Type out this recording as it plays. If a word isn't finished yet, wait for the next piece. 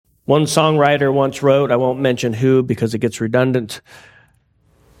One songwriter once wrote, I won't mention who because it gets redundant,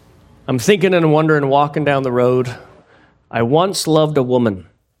 I'm thinking and wondering, walking down the road, I once loved a woman,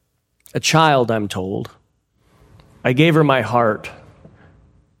 a child, I'm told. I gave her my heart,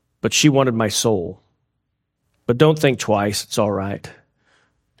 but she wanted my soul. But don't think twice, it's all right.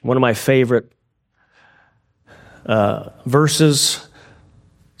 One of my favorite verses,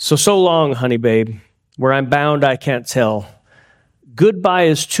 so long, honey babe, where I'm bound I can't tell. Goodbye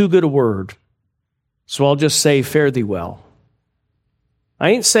is too good a word, so I'll just say fare thee well. I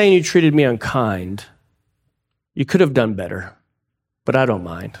ain't saying you treated me unkind. You could have done better, but I don't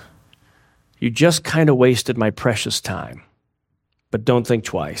mind. You just kind of wasted my precious time. But don't think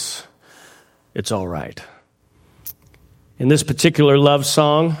twice. It's all right. In this particular love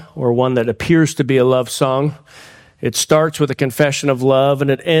song, or one that appears to be a love song, it starts with a confession of love,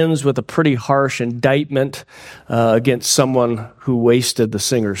 and it ends with a pretty harsh indictment against someone who wasted the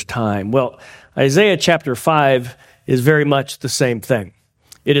singer's time. Well, Isaiah chapter 5 is very much the same thing.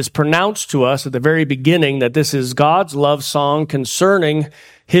 It is pronounced to us at the very beginning that this is God's love song concerning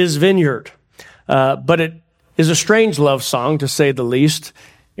his vineyard. But it is a strange love song, to say the least,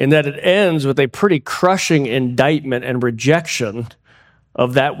 in that it ends with a pretty crushing indictment and rejection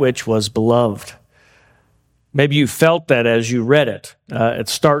of that which was beloved. Maybe you felt that as you read it. It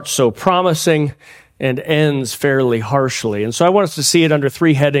starts so promising and ends fairly harshly. And so I want us to see it under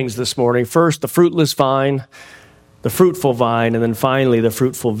three headings this morning. First, the fruitless vine, the fruitful vine, and then finally, the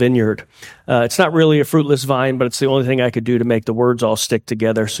fruitful vineyard. It's not really a fruitless vine, but it's the only thing I could do to make the words all stick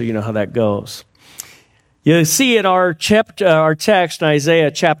together, so you know how that goes. You see in our text in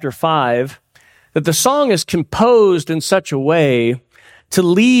Isaiah chapter 5 that the song is composed in such a way to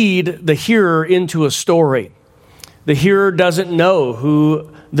lead the hearer into a story. The hearer doesn't know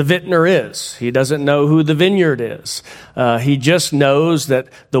who the vintner is. He doesn't know who the vineyard is. He just knows that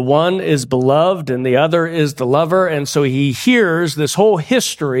the one is beloved and the other is the lover. And so he hears this whole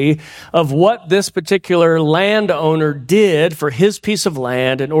history of what this particular landowner did for his piece of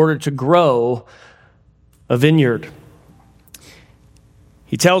land in order to grow a vineyard.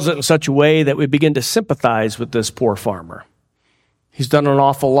 He tells it in such a way that we begin to sympathize with this poor farmer. He's done an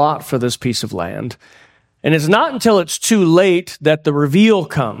awful lot for this piece of land. And it's not until it's too late that the reveal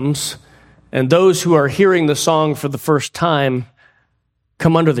comes, and those who are hearing the song for the first time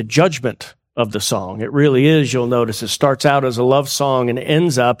come under the judgment of the song. It really is, you'll notice, it starts out as a love song and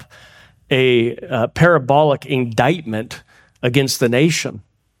ends up a parabolic indictment against the nation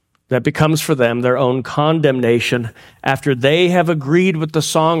that becomes for them their own condemnation after they have agreed with the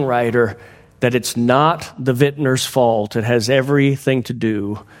songwriter that it's not the vintner's fault. It has everything to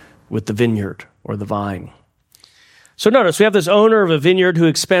do with the vineyard or the vine. So notice, we have this owner of a vineyard who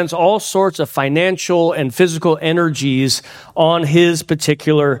expends all sorts of financial and physical energies on his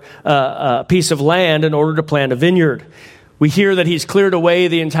particular piece of land in order to plant a vineyard. We hear that he's cleared away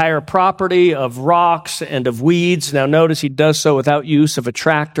the entire property of rocks and of weeds. Now notice he does so without use of a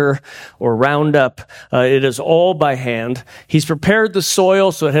tractor or roundup. It is all by hand. He's prepared the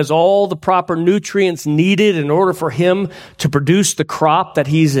soil so it has all the proper nutrients needed in order for him to produce the crop that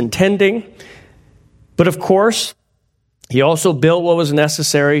he's intending. But of course, he also built what was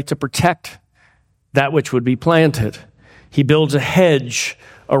necessary to protect that which would be planted. He builds a hedge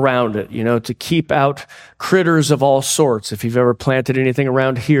around it, to keep out critters of all sorts. If you've ever planted anything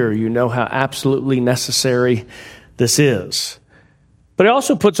around here, you know how absolutely necessary this is. But he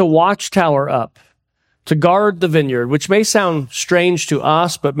also puts a watchtower up to guard the vineyard, which may sound strange to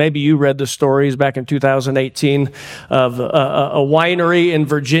us, but maybe you read the stories back in 2018 of a winery in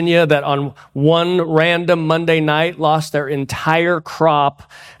Virginia that on one random Monday night lost their entire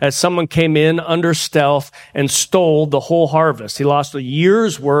crop as someone came in under stealth and stole the whole harvest. He lost a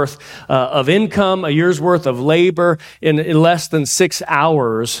year's worth of income, a year's worth of labor in less than 6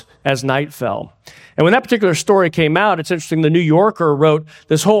 hours as night fell. And when that particular story came out, it's interesting, the New Yorker wrote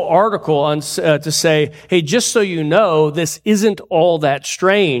this whole article on to say, hey, just so you know, this isn't all that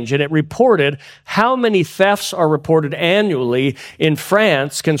strange. And it reported how many thefts are reported annually in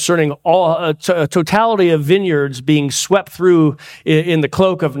France concerning a totality of vineyards being swept through in the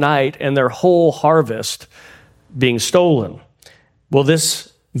cloak of night and their whole harvest being stolen. Well,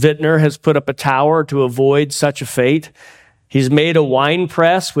 this vintner has put up a tower to avoid such a fate. He's made a wine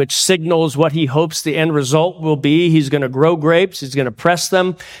press, which signals what he hopes the end result will be. He's going to grow grapes, he's going to press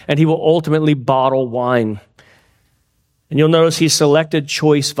them, and he will ultimately bottle wine. And you'll notice he selected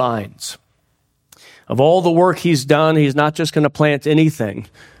choice vines. Of all the work he's done, he's not just going to plant anything,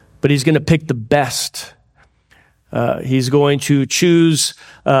 but he's going to pick the best. He's going to choose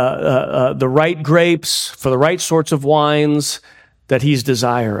the right grapes for the right sorts of wines that he's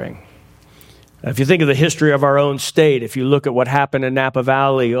desiring. If you think of the history of our own state, if you look at what happened in Napa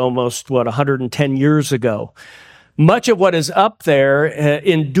Valley almost, 110 years ago, much of what is up there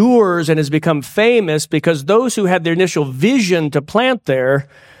endures and has become famous because those who had the initial vision to plant there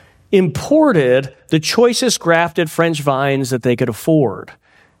imported the choicest grafted French vines that they could afford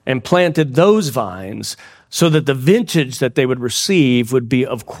and planted those vines so that the vintage that they would receive would be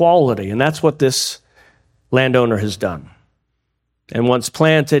of quality. And that's what this landowner has done. And once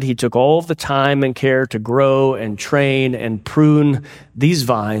planted, he took all of the time and care to grow and train and prune these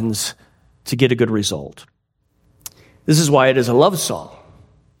vines to get a good result. This is why it is a love song.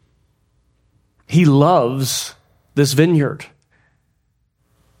 He loves this vineyard.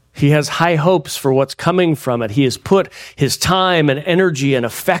 He has high hopes for what's coming from it. He has put his time and energy and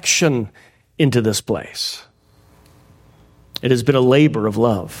affection into this place. It has been a labor of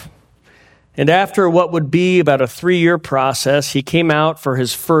love. And after what would be about a 3-year process, he came out for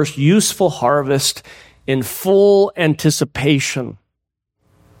his first useful harvest in full anticipation.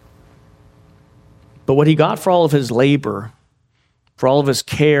 But what he got for all of his labor, for all of his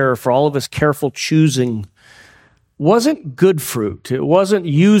care, for all of his careful choosing, wasn't good fruit. It wasn't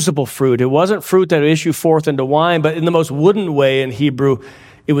usable fruit. It wasn't fruit that would issue forth into wine, but in the most wooden way in Hebrew,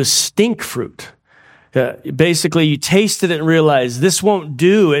 it was stink fruit. Basically, you tasted it and realized this won't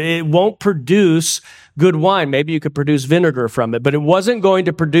do. It won't produce good wine. Maybe you could produce vinegar from it, but it wasn't going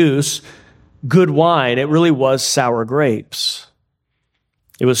to produce good wine. It really was sour grapes.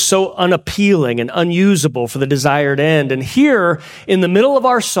 It was so unappealing and unusable for the desired end. And here, in the middle of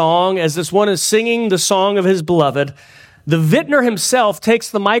our song, as this one is singing the song of his beloved, the vintner himself takes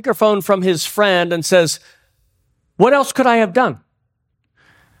the microphone from his friend and says, "What else could I have done?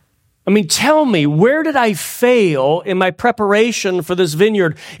 I mean, tell me, where did I fail in my preparation for this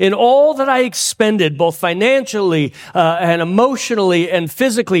vineyard? In all that I expended, both financially and emotionally and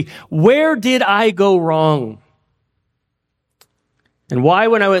physically, where did I go wrong? And why,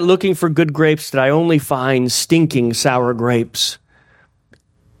 when I went looking for good grapes, did I only find stinking sour grapes?"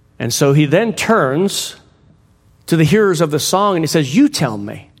 And so he then turns to the hearers of the song and he says, "You tell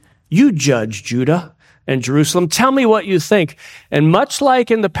me, you judge Judah and Jerusalem. Tell me what you think." And much like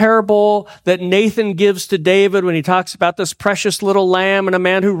in the parable that Nathan gives to David when he talks about this precious little lamb and a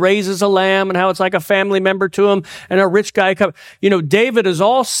man who raises a lamb and how it's like a family member to him and a rich guy comes, David is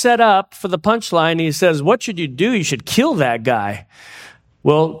all set up for the punchline. He says, "What should you do? You should kill that guy."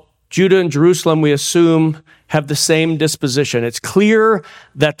 Well, Judah and Jerusalem, we assume, have the same disposition. It's clear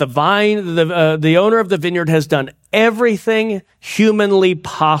that the owner of the vineyard has done everything humanly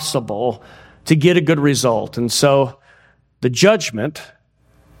possible to get a good result. And so the judgment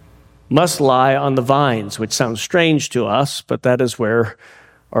must lie on the vines, which sounds strange to us, but that is where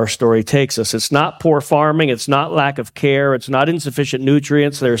our story takes us. It's not poor farming. It's not lack of care. It's not insufficient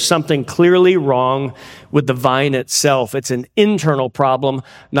nutrients. There's something clearly wrong with the vine itself. It's an internal problem,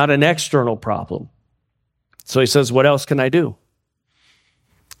 not an external problem. So he says, what else can I do?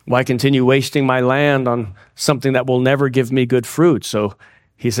 Why continue wasting my land on something that will never give me good fruit? So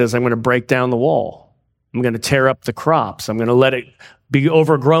he says, I'm going to break down the wall. I'm going to tear up the crops. I'm going to let it be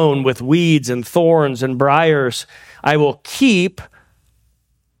overgrown with weeds and thorns and briars. I will keep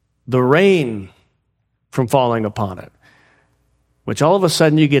the rain from falling upon it, which all of a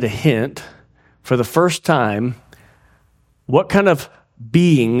sudden you get a hint for the first time what kind of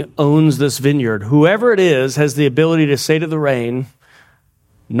being owns this vineyard. Whoever it is has the ability to say to the rain,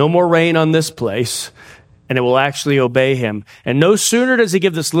 no more rain on this place, and it will actually obey him. And no sooner does he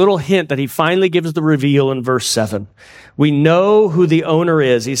give this little hint that he finally gives the reveal in verse 7. We know who the owner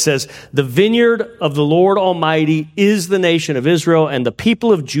is. He says, the vineyard of the Lord Almighty is the nation of Israel, and the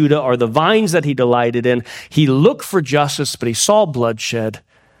people of Judah are the vines that he delighted in. He looked for justice, but he saw bloodshed.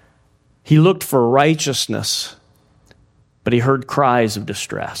 He looked for righteousness, but he heard cries of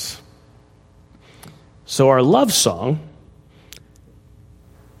distress. So our love song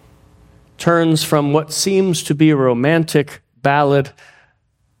turns from what seems to be a romantic ballad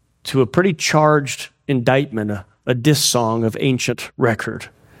to a pretty charged indictment, a diss song of ancient record.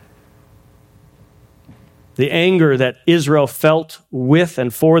 The anger that Israel felt with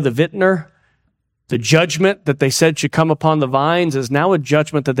and for the vintner, the judgment that they said should come upon the vines, is now a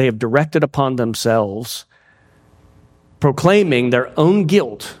judgment that they have directed upon themselves, proclaiming their own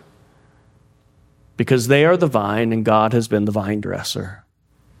guilt because they are the vine and God has been the vine dresser.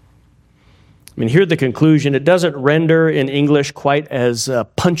 I mean, here's the conclusion. It doesn't render in English quite as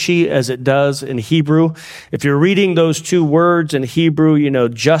punchy as it does in Hebrew. If you're reading those two words in Hebrew,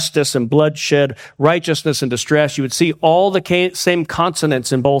 justice and bloodshed, righteousness and distress, you would see all the same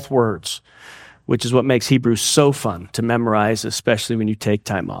consonants in both words. which is what makes Hebrew so fun to memorize, especially when you take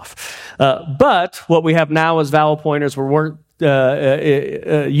time off. But what we have now is vowel pointers weren't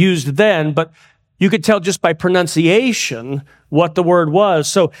used then, but you could tell just by pronunciation what the word was.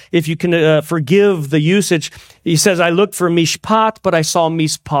 So if you can forgive the usage, he says, I looked for mishpat, but I saw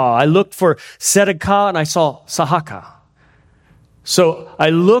mispah. I looked for tzedakah, and I saw sahaka. So I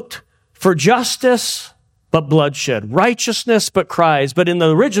looked for justice, but bloodshed. Righteousness, but cries. But in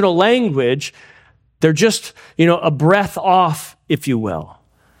the original language, they're just, a breath off, if you will.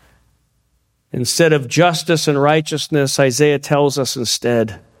 Instead of justice and righteousness, Isaiah tells us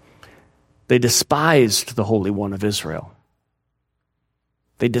instead, they despised the Holy One of Israel.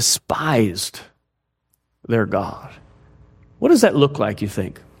 They despised their God. What does that look like, you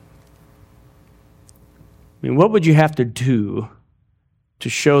think? What would you have to do to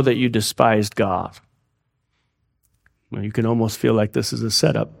show that you despised God? Well, you can almost feel like this is a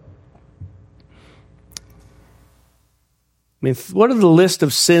setup. What are the list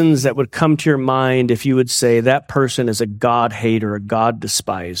of sins that would come to your mind if you would say that person is a God hater, a God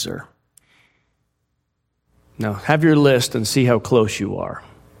despiser? Now, have your list and see how close you are.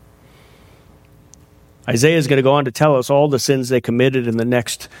 Isaiah is going to go on to tell us all the sins they committed in the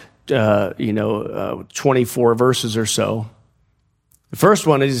next, 24 verses or so. The first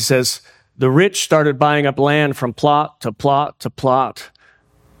one is, he says, the rich started buying up land from plot to plot to plot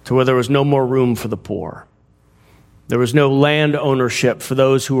to where there was no more room for the poor. There was no land ownership for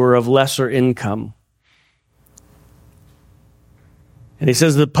those who were of lesser income. And he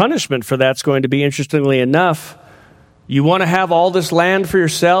says the punishment for that's going to be, interestingly enough, you want to have all this land for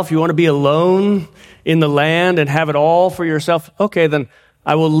yourself? You want to be alone in the land and have it all for yourself? Okay, then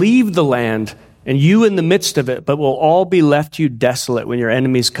I will leave the land and you in the midst of it, but we'll all be left to you desolate when your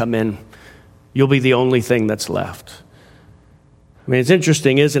enemies come in. You'll be the only thing that's left. It's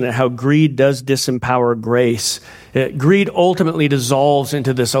interesting, isn't it, how greed does disempower grace. Greed ultimately dissolves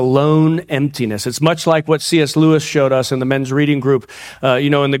into this alone emptiness. It's much like what C.S. Lewis showed us in the men's reading group,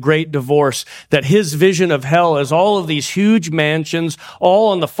 in The Great Divorce, that his vision of hell is all of these huge mansions, all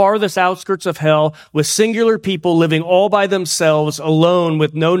on the farthest outskirts of hell, with singular people living all by themselves, alone,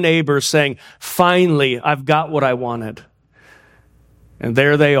 with no neighbors, saying, finally, I've got what I wanted. And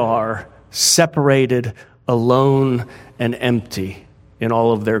there they are, separated, alone, and empty in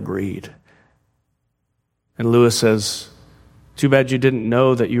all of their greed. And Lewis says, too bad you didn't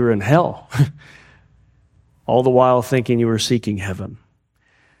know that you were in hell, all the while thinking you were seeking heaven.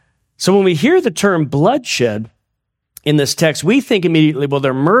 So when we hear the term bloodshed in this text, we think immediately, well,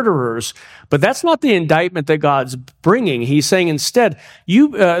 they're murderers, but that's not the indictment that God's bringing. He's saying instead,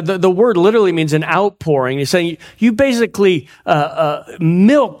 the word literally means an outpouring. He's saying you basically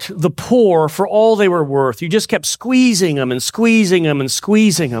milked the poor for all they were worth. You just kept squeezing them and squeezing them and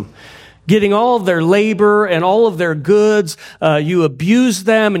squeezing them, getting all of their labor and all of their goods. You abused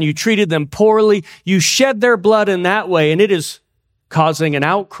them and you treated them poorly. You shed their blood in that way, and it is causing an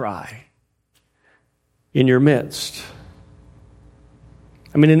outcry in your midst.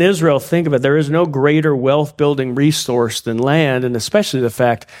 In Israel, think of it, there is no greater wealth-building resource than land, and especially the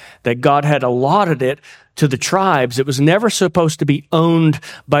fact that God had allotted it to the tribes. It was never supposed to be owned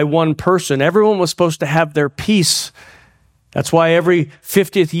by one person. Everyone was supposed to have their piece. That's why every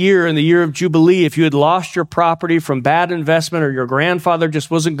 50th year in the year of Jubilee, if you had lost your property from bad investment or your grandfather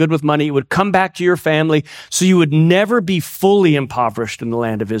just wasn't good with money, it would come back to your family, so you would never be fully impoverished in the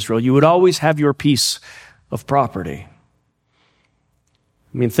land of Israel. You would always have your piece of property.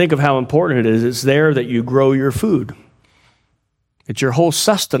 Think of how important it is. It's there that you grow your food. It's your whole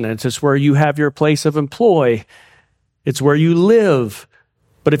sustenance. It's where you have your place of employ. It's where you live.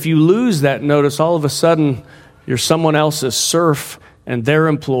 But if you lose that, notice all of a sudden you're someone else's serf and their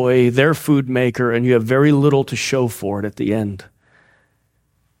employee, their food maker, and you have very little to show for it at the end.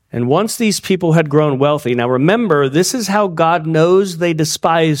 And once these people had grown wealthy, now remember, this is how God knows they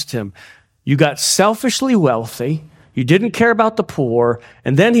despised him. You got selfishly wealthy. You didn't care about the poor.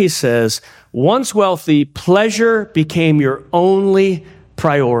 And then he says, once wealthy, pleasure became your only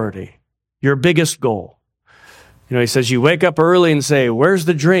priority, your biggest goal. He says, you wake up early and say, where's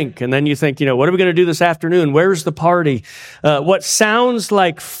the drink? And then you think, what are we going to do this afternoon? Where's the party? What sounds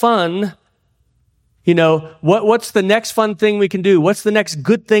like fun, what's the next fun thing we can do? What's the next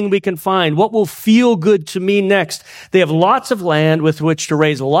good thing we can find? What will feel good to me next? They have lots of land with which to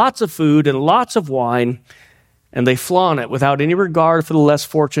raise lots of food and lots of wine, and they flaunt it without any regard for the less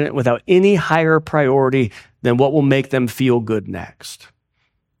fortunate, without any higher priority than what will make them feel good next.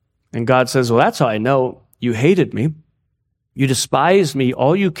 And God says, well, that's how I know you hated me. You despised me.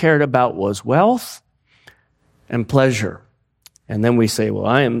 All you cared about was wealth and pleasure. And then we say, well,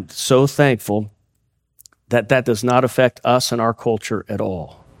 I am so thankful that does not affect us and our culture at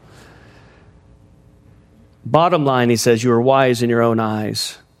all. Bottom line, he says, you are wise in your own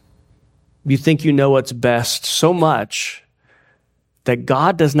eyes. You think you know what's best so much that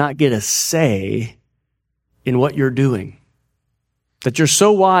God does not get a say in what you're doing. That you're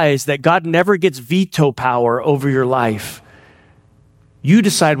so wise that God never gets veto power over your life. You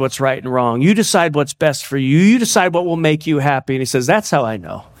decide what's right and wrong. You decide what's best for you. You decide what will make you happy. And he says, that's how I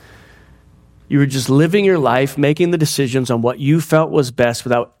know. You were just living your life, making the decisions on what you felt was best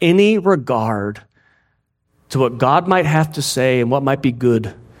without any regard to what God might have to say and what might be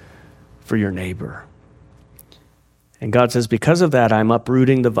good for your neighbor. And God says, because of that, I'm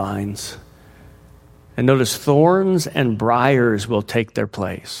uprooting the vines. And notice thorns and briars will take their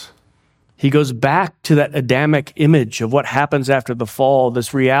place. He goes back to that Adamic image of what happens after the fall,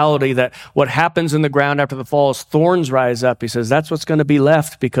 this reality that what happens in the ground after the fall is thorns rise up. He says that's what's going to be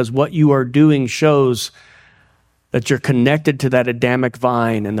left because what you are doing shows that you're connected to that Adamic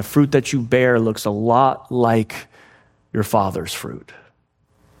vine, and the fruit that you bear looks a lot like your father's fruit.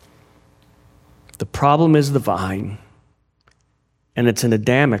 The problem is the vine, and it's an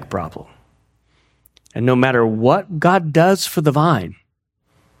Adamic problem. And no matter what God does for the vine,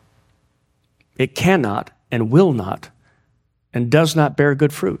 it cannot and will not and does not bear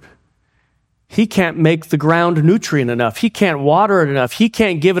good fruit. He can't make the ground nutrient enough. He can't water it enough. He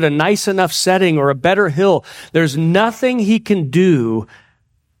can't give it a nice enough setting or a better hill. There's nothing he can do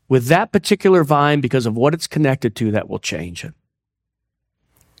with that particular vine because of what it's connected to that will change it.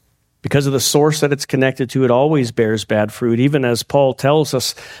 Because of the source that it's connected to, it always bears bad fruit. Even as Paul tells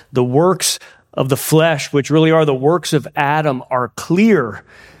us, the works of the flesh, which really are the works of Adam, are clear.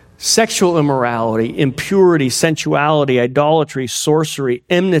 Sexual immorality, impurity, sensuality, idolatry, sorcery,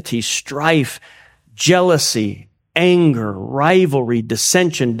 enmity, strife, jealousy, anger, rivalry,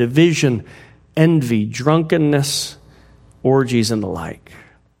 dissension, division, envy, drunkenness, orgies, and the like.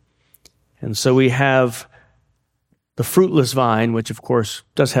 And so we have the fruitless vine, which of course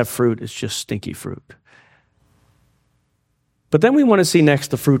does have fruit, it's just stinky fruit. But then we want to see next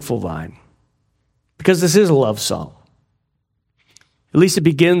the fruitful vine, because this is a love song. At least it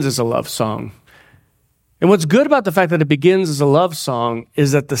begins as a love song. And what's good about the fact that it begins as a love song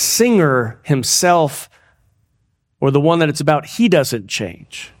is that the singer himself, or the one that it's about, he doesn't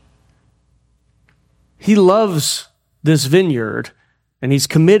change. He loves this vineyard, and he's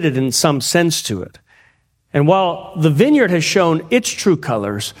committed in some sense to it. And while the vineyard has shown its true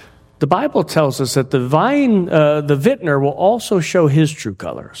colors, the Bible tells us that the vintner will also show his true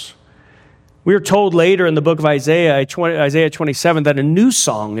colors. We are told later in the book of Isaiah 27, that a new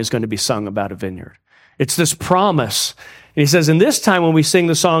song is going to be sung about a vineyard. It's this promise. And he says, in this time when we sing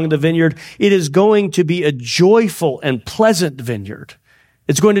the song of the vineyard, it is going to be a joyful and pleasant vineyard.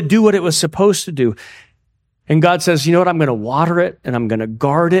 It's going to do what it was supposed to do. And God says, you know what? I'm going to water it, and I'm going to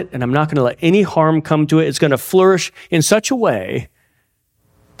guard it, and I'm not going to let any harm come to it. It's going to flourish in such a way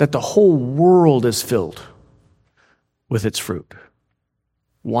that the whole world is filled with its fruit.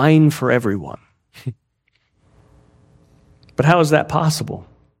 Wine for everyone. But how is that possible?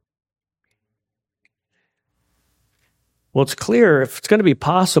 Well, it's clear if it's going to be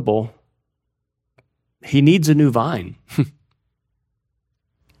possible, he needs a new vine.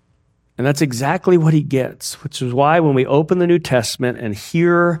 And that's exactly what he gets, which is why when we open the New Testament and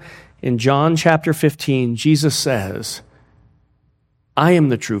here in John chapter 15, Jesus says, I am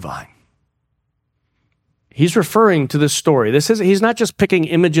the true vine. He's referring to this story. He's not just picking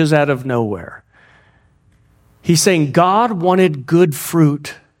images out of nowhere. He's saying God wanted good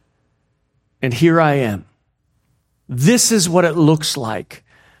fruit, and here I am. This is what it looks like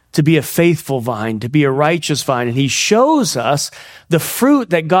to be a faithful vine, to be a righteous vine. And he shows us the fruit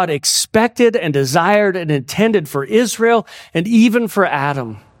that God expected and desired and intended for Israel and even for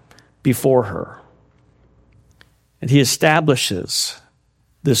Adam before her. And he establishes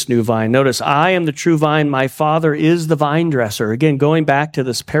this new vine. Notice, I am the true vine, my Father is the vine dresser. Again, going back to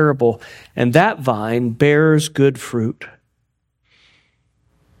this parable, and that vine bears good fruit.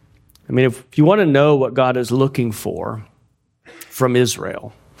 I mean, if you want to know what God is looking for from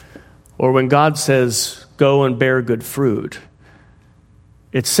Israel, or when God says, go and bear good fruit,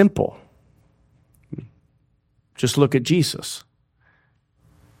 it's simple. Just look at Jesus.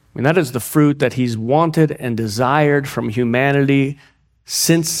 I mean, that is the fruit that he's wanted and desired from humanity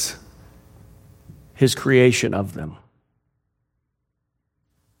since his creation of them.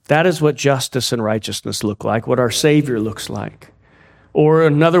 That is what justice and righteousness look like, what our Savior looks like. Or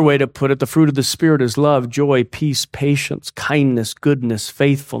another way to put it, the fruit of the Spirit is love, joy, peace, patience, kindness, goodness,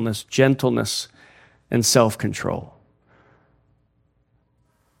 faithfulness, gentleness, and self-control.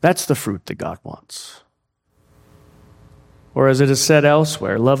 That's the fruit that God wants. Or as it is said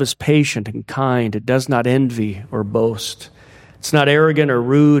elsewhere, love is patient and kind. It does not envy or boast. It's not arrogant or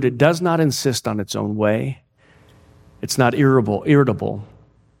rude. It does not insist on its own way. It's not irritable.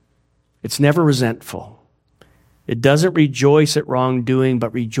 It's never resentful. It doesn't rejoice at wrongdoing,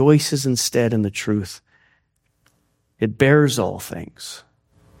 but rejoices instead in the truth. It bears all things,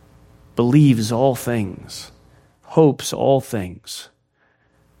 believes all things, hopes all things,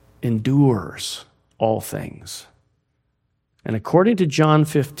 endures all things. And according to John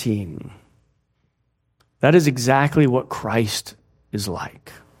 15, that is exactly what Christ is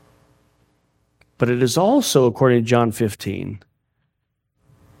like. But it is also, according to John 15,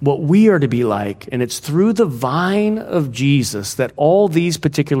 what we are to be like, and it's through the vine of Jesus that all these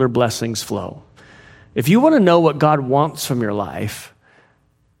particular blessings flow. If you want to know what God wants from your life,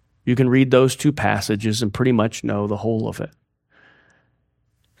 you can read those two passages and pretty much know the whole of it.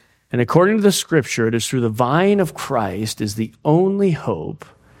 And according to the Scripture, it is through the vine of Christ is the only hope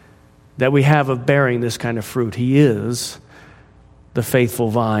that we have of bearing this kind of fruit. He is the faithful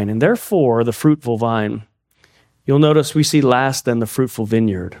vine, and therefore the fruitful vine. You'll notice we see last then the fruitful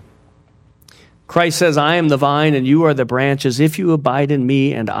vineyard. Christ says, I am the vine and you are the branches. If you abide in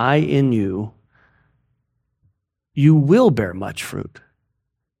me and I in you, you will bear much fruit.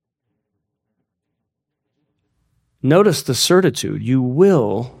 Notice the certitude. You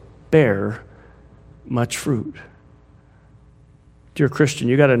will bear much fruit. Dear Christian,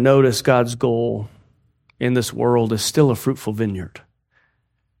 you got to notice God's goal in this world is still a fruitful vineyard.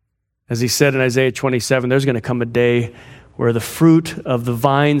 As he said in Isaiah 27, there's going to come a day where the fruit of the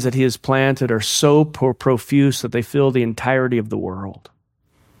vines that he has planted are so profuse that they fill the entirety of the world.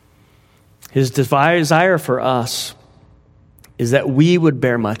 His desire for us is that we would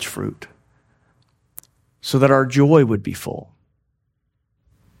bear much fruit so that our joy would be full.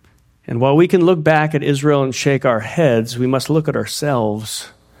 And while we can look back at Israel and shake our heads, we must look at ourselves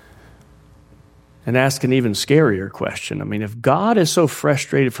and ask an even scarier question. I mean, if God is so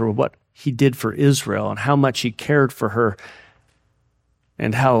frustrated for what he did for Israel and how much he cared for her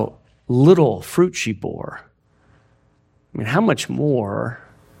and how little fruit she bore, I mean, how much more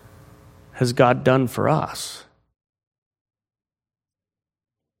has God done for us?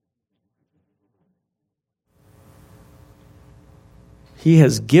 He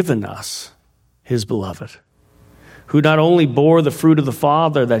has given us his beloved, who not only bore the fruit of the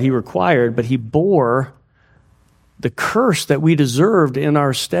Father that he required, but he bore the curse that we deserved in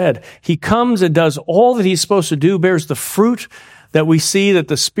our stead. He comes and does all that he's supposed to do, bears the fruit that we see that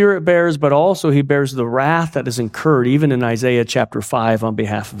the Spirit bears, but also he bears the wrath that is incurred, even in Isaiah chapter 5, on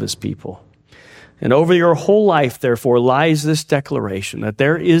behalf of his people. And over your whole life, therefore, lies this declaration that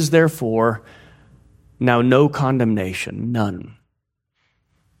there is, therefore, now no condemnation, none.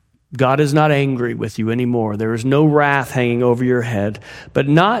 God is not angry with you anymore. There is no wrath hanging over your head. But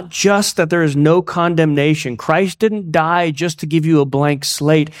not just that there is no condemnation. Christ didn't die just to give you a blank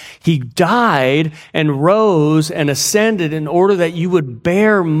slate. He died and rose and ascended in order that you would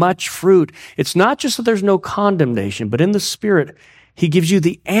bear much fruit. It's not just that there's no condemnation, but in the Spirit, he gives you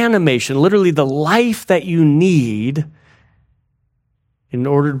the animation, literally the life that you need in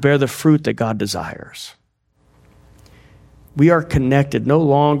order to bear the fruit that God desires. We are connected no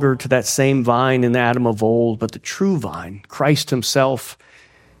longer to that same vine in Adam of old, but the true vine, Christ himself,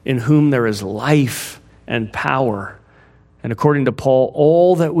 in whom there is life and power, and according to Paul,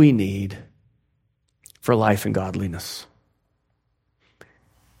 all that we need for life and godliness.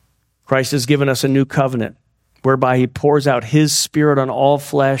 Christ has given us a new covenant, whereby he pours out his Spirit on all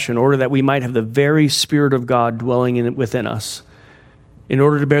flesh in order that we might have the very Spirit of God dwelling within us, in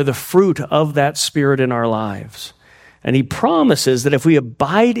order to bear the fruit of that Spirit in our lives. And he promises that if we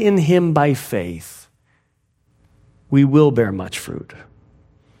abide in him by faith, we will bear much fruit. I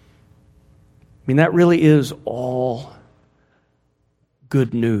mean, that really is all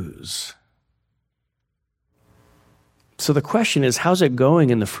good news. So the question is, how's it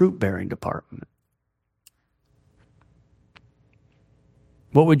going in the fruit-bearing department?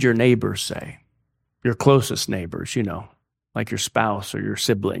 What would your neighbors say? Your closest neighbors, like your spouse or your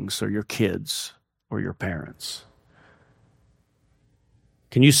siblings or your kids or your parents.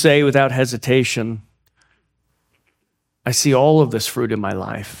 Can you say without hesitation, I see all of this fruit in my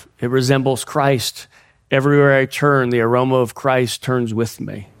life. It resembles Christ. Everywhere I turn, the aroma of Christ turns with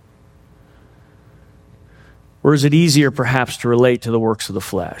me. Or is it easier perhaps to relate to the works of the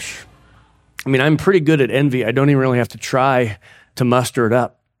flesh? I mean, I'm pretty good at envy. I don't even really have to try to muster it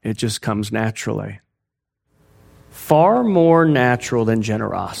up. It just comes naturally. Far more natural than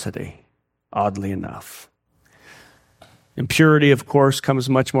generosity, oddly enough. Impurity, of course, comes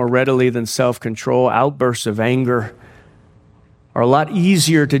much more readily than self-control. Outbursts of anger are a lot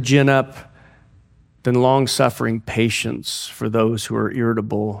easier to gin up than long-suffering patience for those who are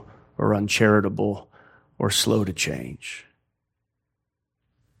irritable or uncharitable or slow to change.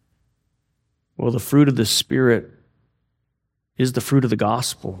 Well, the fruit of the Spirit is the fruit of the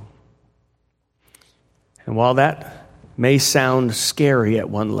gospel. And while that may sound scary at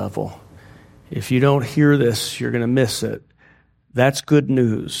one level, if you don't hear this, you're going to miss it. That's good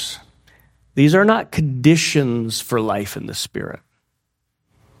news. These are not conditions for life in the Spirit.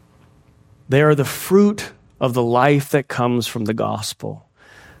 They are the fruit of the life that comes from the gospel.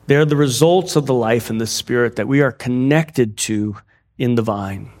 They are the results of the life in the Spirit that we are connected to in the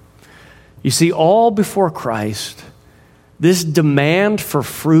vine. You see, all before Christ, this demand for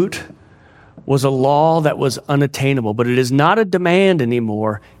fruit was a law that was unattainable, but it is not a demand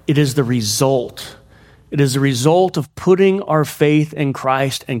anymore. It is the result. It is the result of putting our faith in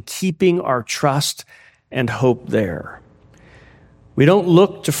Christ and keeping our trust and hope there. We don't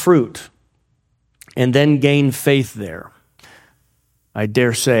look to fruit and then gain faith there. I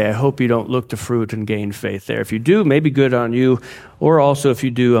dare say, I hope you don't look to fruit and gain faith there. If you do, maybe good on you, or also if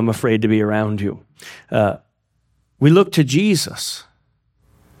you do, I'm afraid to be around you. We look to Jesus,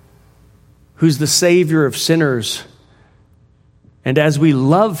 who's the Savior of sinners. And as we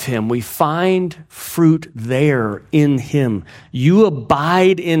love him, we find fruit there in him. You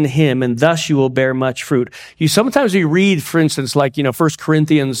abide in him, and thus you will bear much fruit. Sometimes you read, for instance, like, 1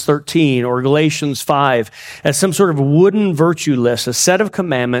 Corinthians 13 or Galatians 5 as some sort of wooden virtue list, a set of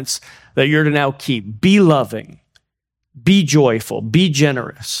commandments that you're to now keep. Be loving, be joyful, be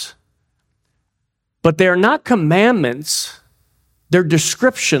generous. But they are not commandments. They're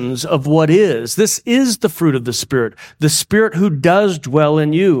descriptions of what is. This is the fruit of the Spirit who does dwell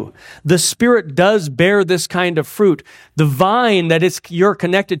in you. The Spirit does bear this kind of fruit. The vine that you're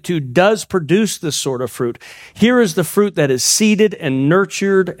connected to does produce this sort of fruit. Here is the fruit that is seeded and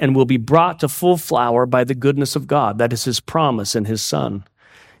nurtured and will be brought to full flower by the goodness of God. That is his promise in his Son.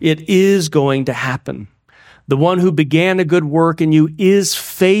 It is going to happen. The one who began a good work in you is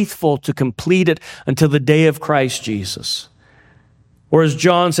faithful to complete it until the day of Christ Jesus. Or as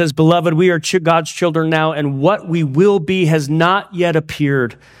John says, beloved, we are God's children now, and what we will be has not yet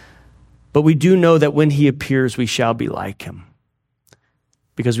appeared. But we do know that when he appears, we shall be like him,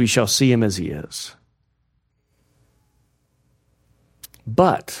 because we shall see him as he is.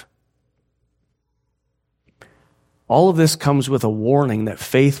 But all of this comes with a warning that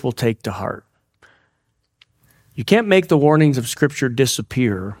faith will take to heart. You can't make the warnings of Scripture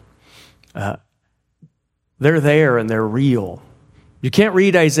disappear. They're there and they're real. You can't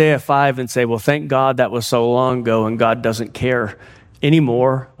read Isaiah 5 and say, well, thank God that was so long ago and God doesn't care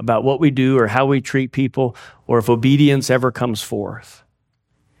anymore about what we do or how we treat people or if obedience ever comes forth.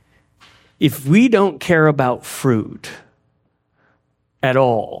 If we don't care about fruit at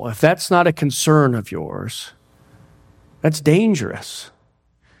all, if that's not a concern of yours, that's dangerous.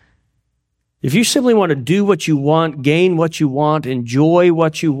 If you simply want to do what you want, gain what you want, enjoy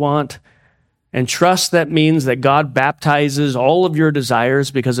what you want, and trust that means that God baptizes all of your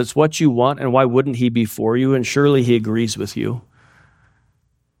desires because it's what you want, and why wouldn't he be for you? And surely he agrees with you.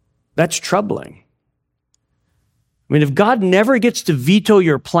 That's troubling. I mean, if God never gets to veto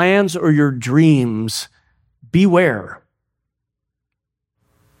your plans or your dreams, beware.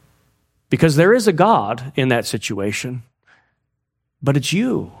 Because there is a God in that situation, but it's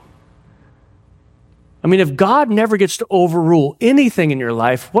you. I mean, if God never gets to overrule anything in your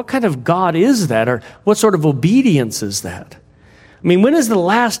life, what kind of God is that? Or what sort of obedience is that? I mean, when is the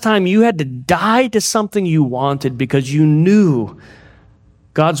last time you had to die to something you wanted because you knew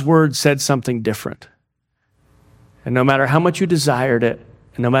God's word said something different? And no matter how much you desired it,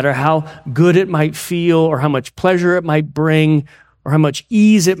 and no matter how good it might feel, or how much pleasure it might bring, or how much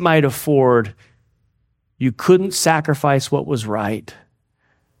ease it might afford, you couldn't sacrifice what was right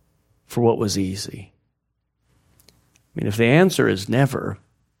for what was easy. I mean, if the answer is never,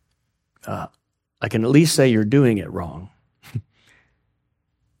 I can at least say you're doing it wrong.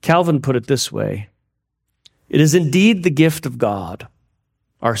 Calvin put it this way: it is indeed the gift of God,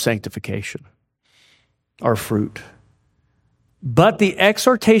 our sanctification, our fruit. But the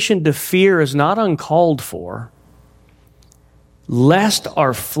exhortation to fear is not uncalled for, lest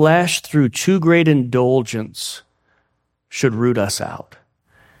our flesh through too great indulgence should root us out.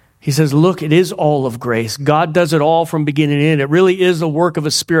 He says, look, it is all of grace. God does it all from beginning to end. It really is the work of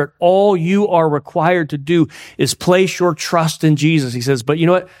a Spirit. All you are required to do is place your trust in Jesus. He says, but you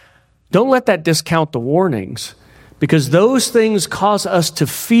know what? Don't let that discount the warnings, because those things cause us to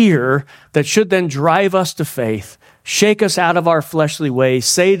fear that should then drive us to faith, shake us out of our fleshly ways,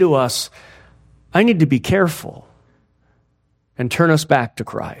 say to us, I need to be careful. and turn us back to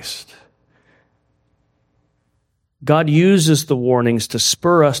Christ. God uses the warnings to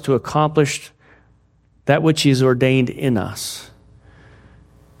spur us to accomplish that which He has ordained in us.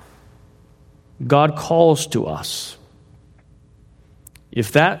 God calls to us.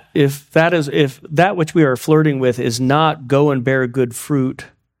 If that which we are flirting with is not go and bear good fruit,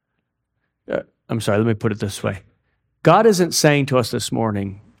 let me put it this way. God isn't saying to us this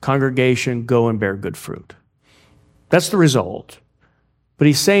morning, congregation, go and bear good fruit. That's the result. But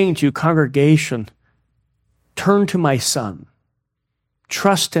He's saying to you, congregation, turn to my Son.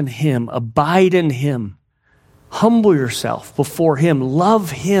 Trust in Him. Abide in Him. Humble yourself before Him.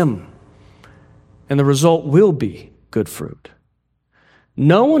 Love Him. And the result will be good fruit.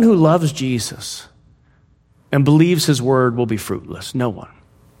 No one who loves Jesus and believes His word will be fruitless. No one.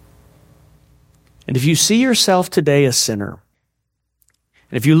 And if you see yourself today a sinner,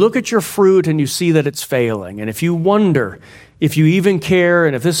 and if you look at your fruit and you see that it's failing, and if you wonder if you even care,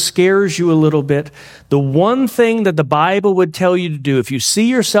 and if this scares you a little bit, the one thing that the Bible would tell you to do, if you see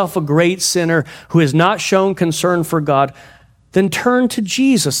yourself a great sinner who has not shown concern for God, then turn to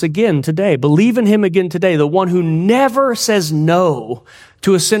Jesus again today. Believe in Him again today, the one who never says no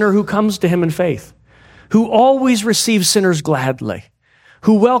to a sinner who comes to Him in faith, who always receives sinners gladly,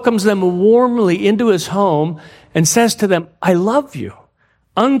 who welcomes them warmly into His home and says to them, I love you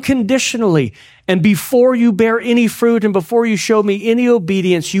unconditionally. And before you bear any fruit and before you show me any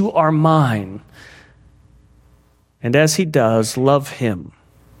obedience, you are mine. And as He does, love Him.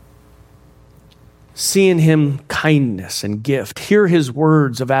 See in Him kindness and gift. Hear His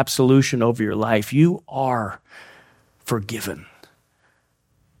words of absolution over your life. You are forgiven.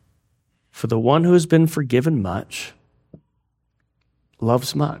 For the one who has been forgiven much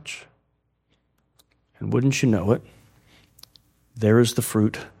loves much. And wouldn't you know it, there is the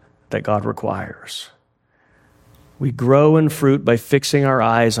fruit that God requires. We grow in fruit by fixing our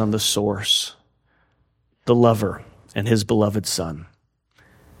eyes on the source, the lover, and His beloved Son.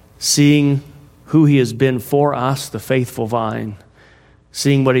 Seeing who He has been for us, the faithful vine.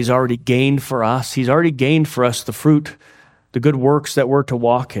 Seeing what He's already gained for us. He's already gained for us the fruit, the good works that we're to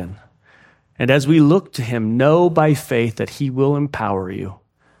walk in. And as we look to Him, know by faith that He will empower you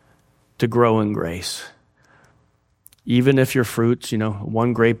to grow in grace. Even if your fruit's,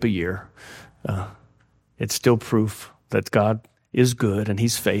 one grape a year, it's still proof that God is good and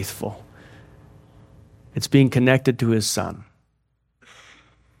He's faithful. It's being connected to His Son.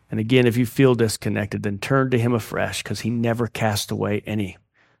 And again, if you feel disconnected, then turn to Him afresh, because He never casts away any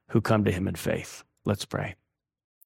who come to Him in faith. Let's pray.